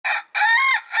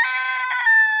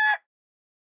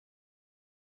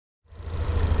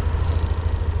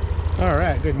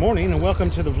Good morning and welcome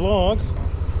to the vlog.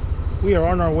 We are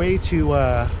on our way to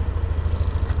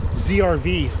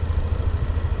ZRV,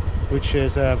 which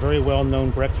is a very well-known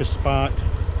breakfast spot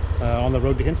on the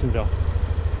road to Hensonville.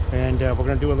 And we're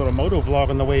going to do a little moto vlog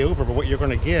on the way over, but what you're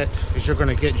going to get is you're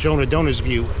going to get Jonah Dona's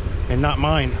view and not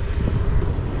mine.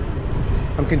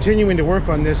 I'm continuing to work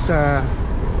on this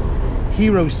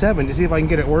Hero 7 to see if I can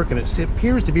get it working. It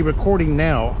appears to be recording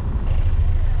now.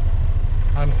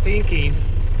 I'm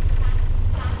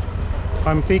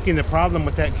thinking the problem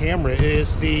with that camera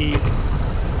is the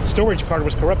storage card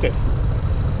was corrupted.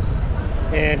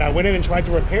 And I went in and tried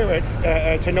to repair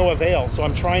it to no avail. So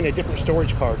I'm trying a different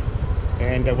storage card.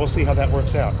 And we'll see how that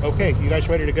works out. Okay, you guys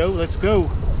ready to go? Let's go.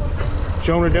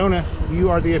 Jonah Dona, you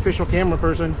are the official camera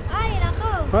person. Ay,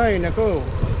 nako. Hi, nako.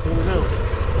 Here we go.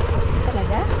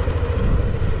 Talaga?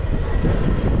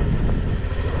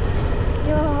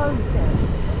 You hold this.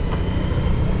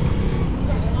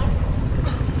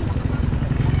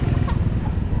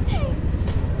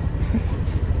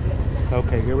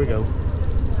 Okay, here we go.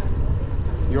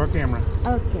 Your camera.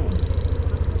 Okay.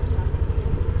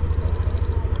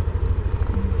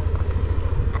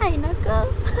 Ay,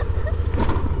 nako.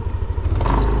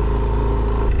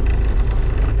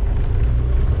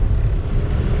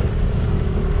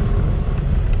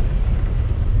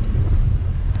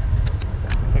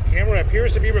 The camera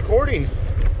appears to be recording.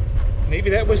 Maybe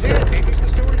that was it. Maybe it's the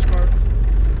storage card.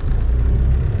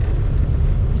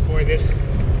 Boy,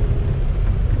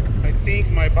 I think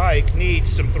my bike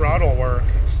needs some throttle work.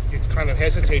 It's kind of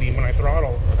hesitating when I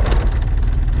throttle.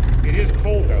 It is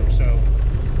cold though, so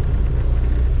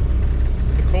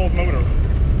it's a cold motor.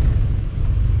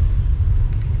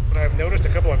 But I've noticed a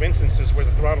couple of instances where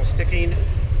the throttle's sticking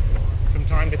from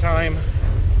time to time.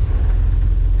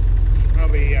 Should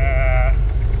probably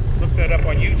look that up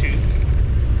on YouTube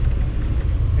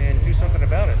and do something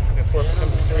about it before it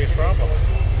becomes a serious problem.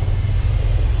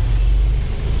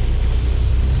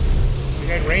 We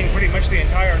had rain pretty much the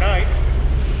entire night.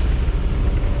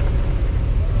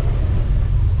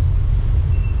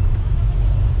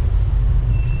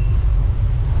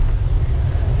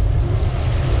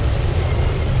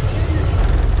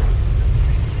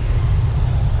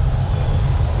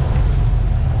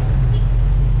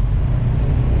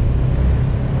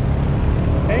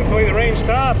 Thankfully the rain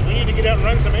stopped. We need to get out and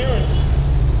run some errands.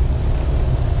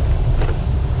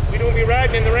 We don't be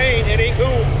riding in the rain, it ain't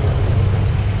cool.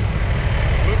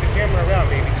 Move the camera around,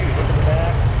 baby, too. Look at the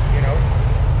back, you know.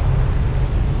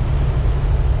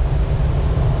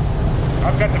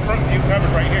 I've got the front view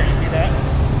covered right here. You see that?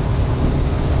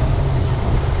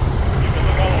 You can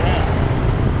look all around.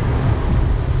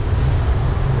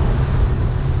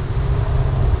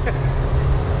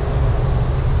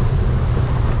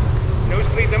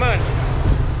 Nosebleed the mud.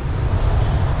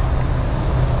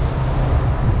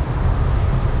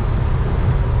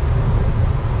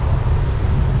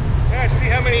 See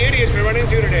how many idiots we run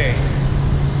into today.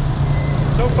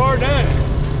 So far done.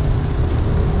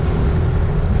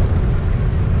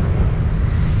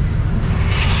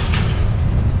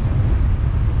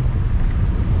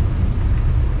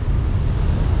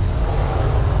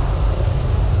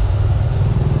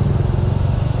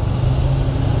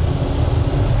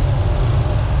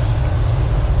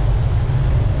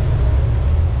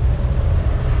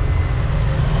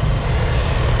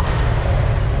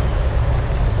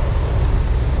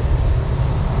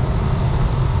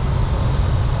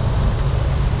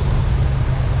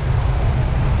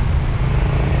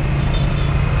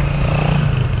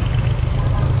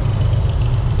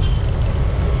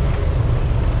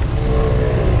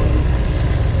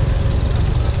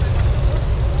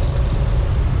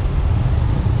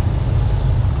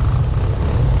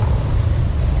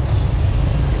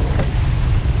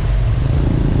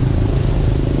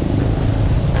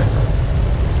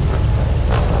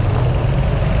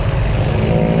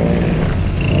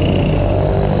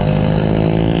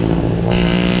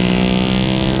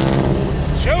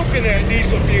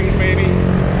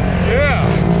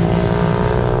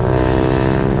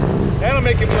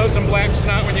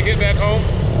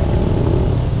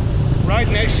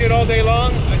 Riding that shit all day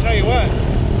long, I tell you what,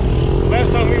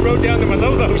 last time we rode down to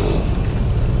Malolos,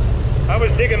 I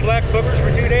was digging black boogers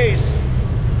for 2 days.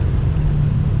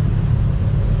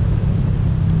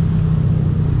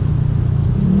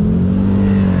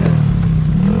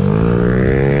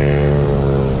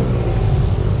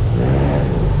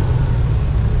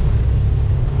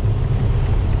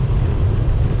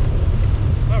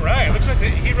 All right, looks like the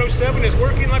Hero 7 is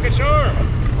working like a charm.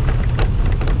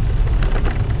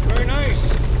 Very nice.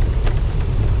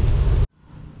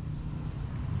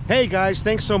 Hey guys,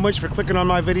 thanks so much for clicking on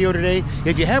my video today.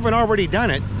 If you haven't already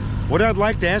done it, what I'd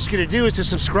like to ask you to do is to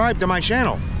subscribe to my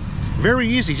channel. Very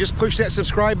easy, just push that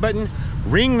subscribe button,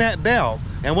 ring that bell,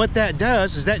 and what that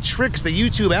does is that tricks the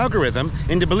YouTube algorithm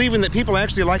into believing that people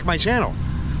actually like my channel.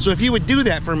 So if you would do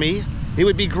that for me, it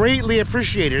would be greatly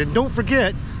appreciated. And don't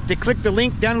forget to click the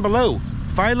link down below,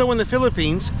 Philo in the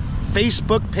Philippines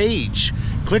Facebook page.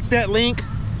 Click that link,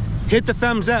 hit the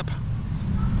thumbs up,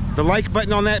 the like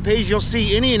button on that page. You'll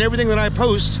see any and everything that I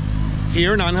post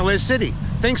here in Angeles City.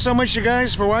 Thanks so much, you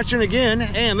guys, for watching again,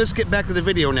 and let's get back to the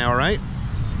video now, all right?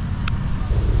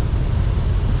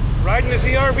 Riding the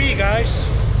ZRV, guys.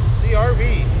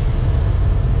 ZRV.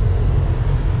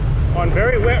 On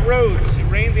very wet roads. It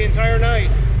rained the entire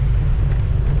night.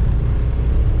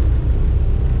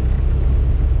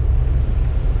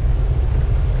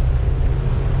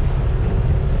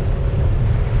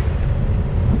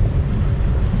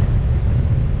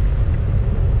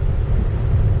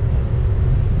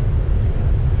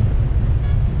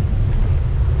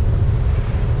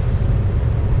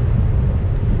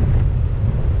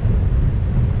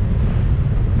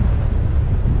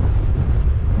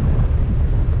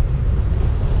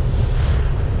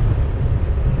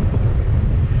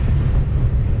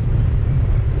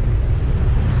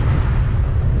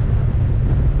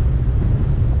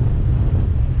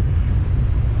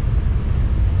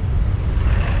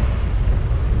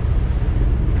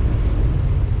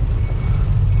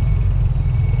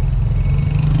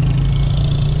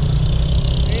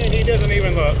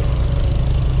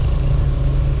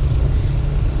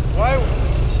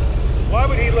 Why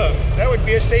would he look? That would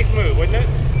be a safe move, wouldn't it?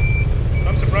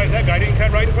 I'm surprised that guy didn't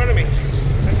cut right in front of me.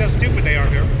 That's how stupid they are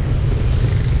here.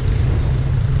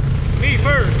 Me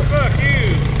first, fuck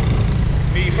you.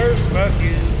 Me first, fuck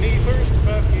you. Me first,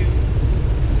 fuck you.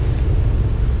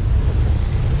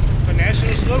 The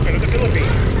national slogan of the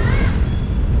Philippines.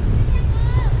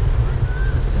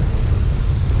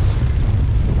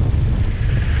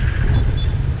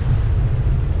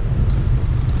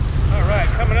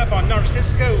 Coming up on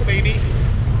Narcisco, baby.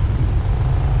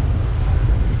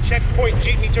 Checkpoint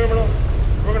Jeepney Terminal.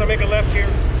 We're gonna make a left here.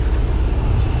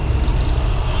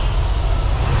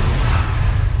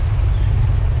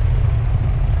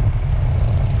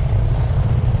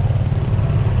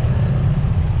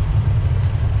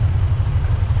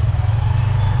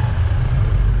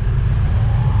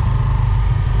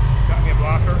 Got me a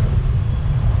blocker.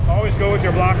 Always go with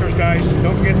your blockers, guys.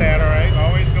 Don't forget that, all right?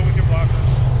 Always go with your blockers.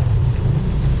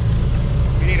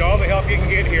 You need all the help you can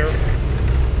get here.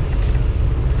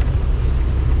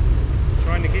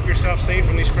 Trying to keep yourself safe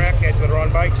from these crackheads that are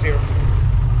on bikes here.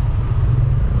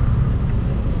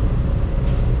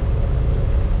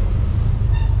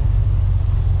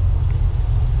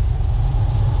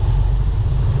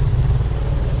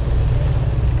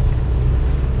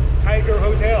 Tiger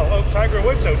Hotel. Oh, Tiger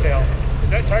Woods Hotel. Is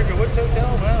that Tiger Woods Hotel?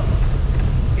 Wow.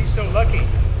 He's so lucky.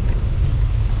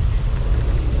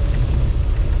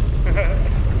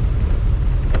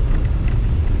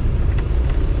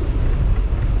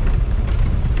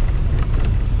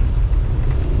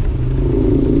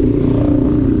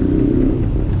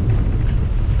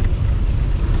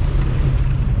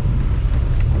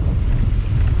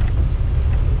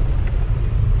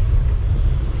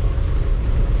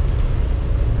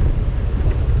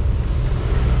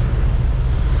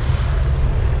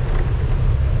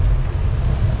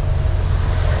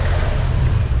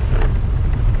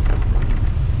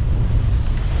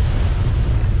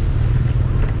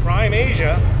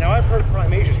 Now I've heard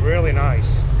Prime Asia is really nice.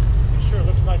 It sure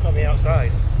looks nice on the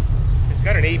outside. It's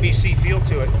got an ABC feel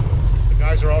to it. The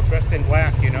guys are all dressed in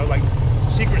black, you know, like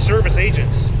Secret Service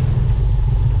agents.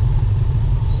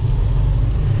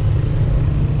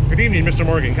 Good evening, Mr.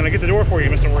 Morgan. Can I get the door for you,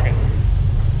 Mr. Morgan?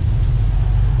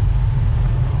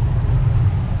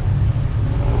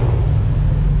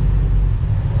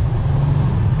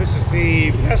 This is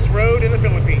the best road in the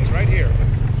Philippines, right here.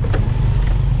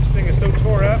 This thing is so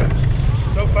tore up.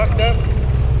 So fucked up.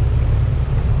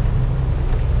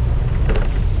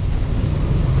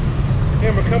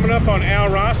 And we're coming up on Al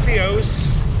Rocio's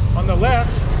on the left.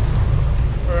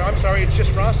 Or I'm sorry, it's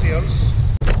just Rocio's.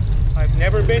 I've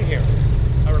never been here.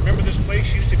 I remember this place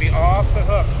used to be off the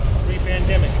hook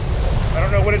pre-pandemic. I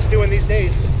don't know what it's doing these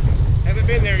days. Haven't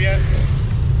been there yet.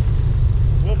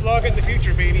 We'll vlog it in the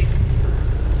future, baby.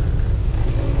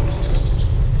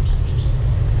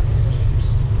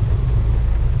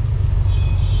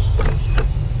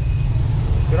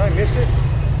 Did I miss it?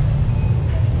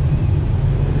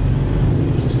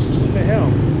 What the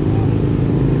hell?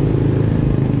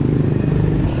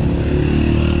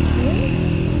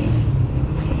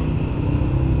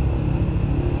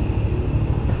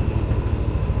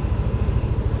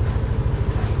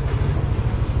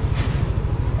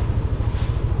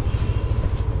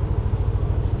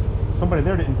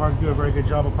 guy there didn't do a very good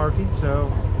job of parking,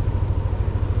 so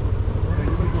yeah, you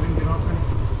want to go ahead and get off, honey?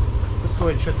 Let's go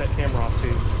ahead and shut that camera off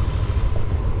too.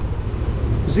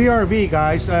 ZRV,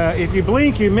 guys, if you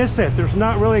blink you miss it. There's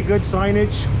not really good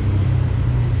signage.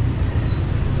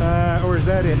 Or is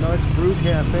that it? No, it's Brew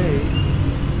Cafe.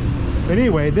 But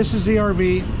anyway, this is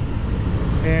ZRV,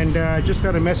 and just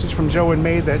got a message from Joe and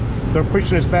May that they're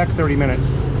pushing us back 30 minutes.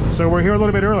 So we're here a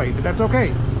little bit early, but that's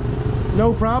okay.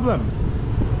 No problem.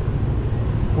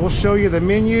 We'll show you the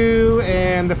menu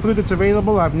and the food that's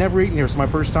available. I've never eaten here. It's my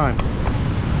first time.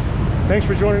 Thanks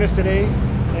for joining us today,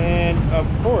 and of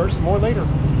course, more later.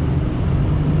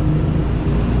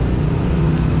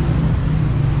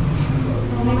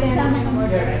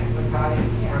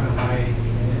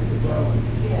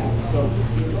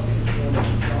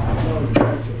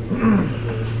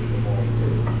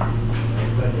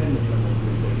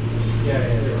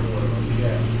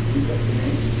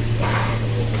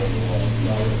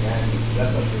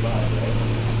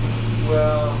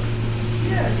 Well,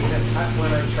 yeah,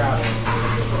 when I travel,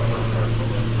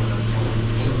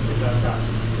 because I've gotten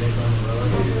sick on the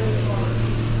road.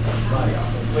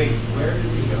 Wait, where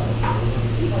did we go?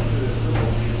 We went to the civil.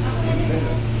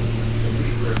 At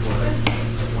least 3 or 4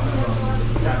 one of them,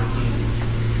 17s.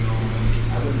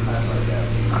 I wouldn't pass like that.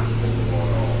 At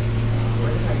all.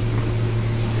 Where did I take it?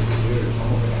 It's weird. It's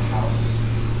almost like a house.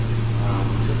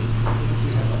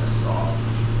 We have like a saw.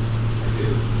 I do.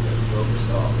 We have a broker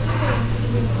saw.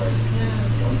 And it's like,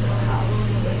 it's like a house.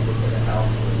 It looks like a house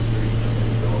on the street. And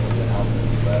then you go into the house and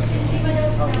you left.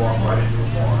 I'll walk right into a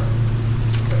barn.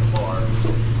 The barn.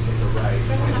 Take a right.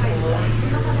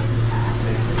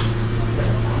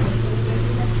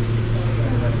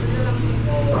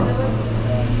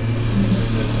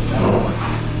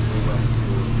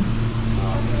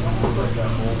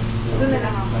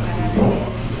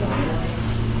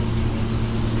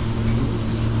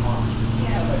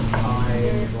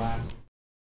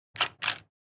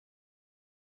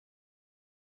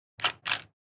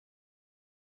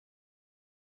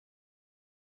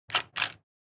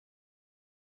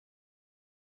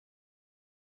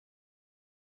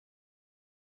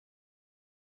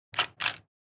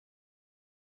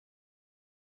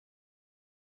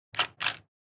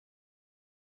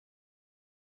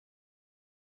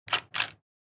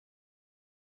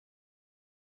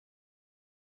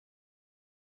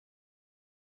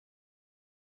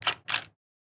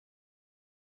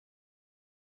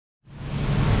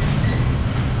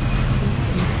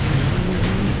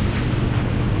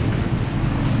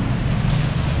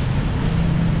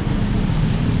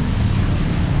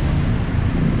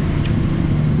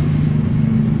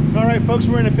 Alright folks,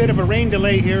 we're in a bit of a rain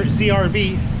delay here at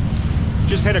ZRV.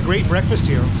 Just had a great breakfast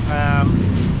here.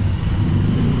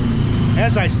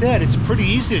 As I said, it's pretty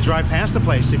easy to drive past the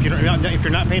place if you're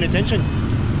not paying attention.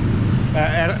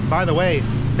 By the way,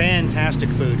 fantastic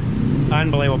food.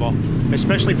 Unbelievable.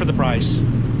 Especially for the price.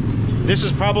 This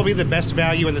is probably the best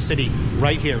value in the city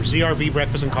right here. ZRV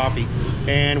Breakfast and Coffee.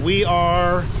 And we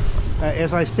are,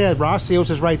 as I said, Rossios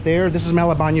is right there. This is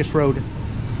Malabañas Road.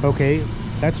 Okay.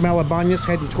 That's Malabañas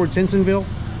heading towards Hensonville.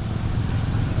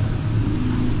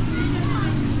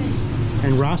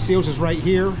 And Rossios is right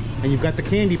here. And you've got the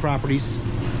candy properties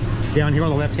down here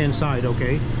on the left-hand side,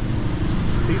 okay?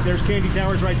 See, there's Candy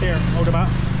Towers right there. Hold about.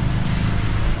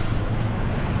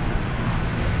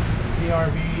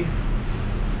 ZRV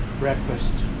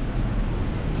Breakfast.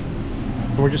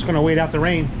 We're just gonna wait out the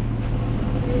rain.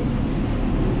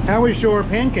 How was your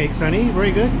pancakes, honey?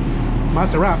 Very good.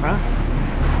 Masarap, huh?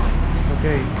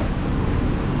 Okay.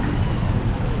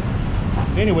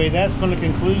 Anyway, that's going to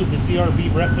conclude the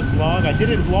ZRV breakfast vlog. I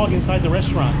didn't vlog inside the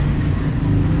restaurant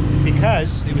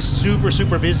because it was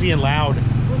super busy and loud.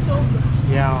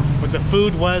 Yeah, but the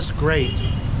food was great.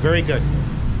 Very good.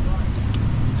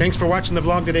 Thanks for watching the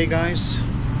vlog today, guys.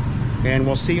 And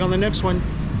we'll see you on the next one.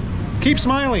 Keep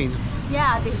smiling.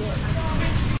 Yeah, they did.